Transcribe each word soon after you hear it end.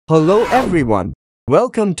Hello everyone,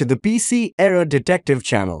 welcome to the PC Error Detective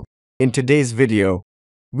channel. In today's video,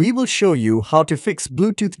 we will show you how to fix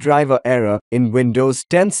Bluetooth driver error in Windows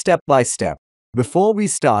 10 step by step. Before we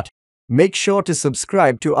start, make sure to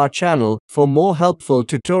subscribe to our channel for more helpful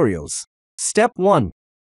tutorials. Step 1.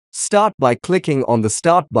 Start by clicking on the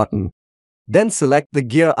Start button. Then select the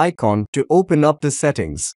gear icon to open up the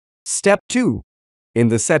settings. Step 2. In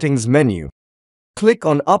the Settings menu, click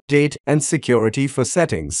on Update and Security for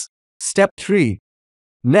settings. Step 3.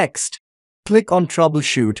 Next, click on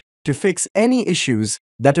Troubleshoot to fix any issues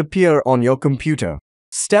that appear on your computer.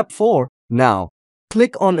 Step 4. Now,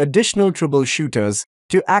 click on Additional Troubleshooters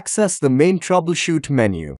to access the main Troubleshoot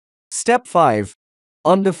menu. Step 5.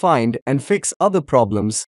 Under Find and Fix Other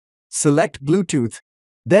Problems, select Bluetooth,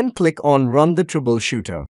 then click on Run the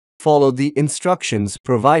Troubleshooter. Follow the instructions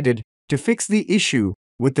provided to fix the issue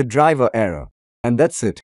with the driver error. And that's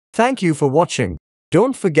it. Thank you for watching.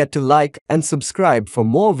 Don't forget to like and subscribe for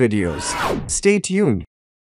more videos. Stay tuned.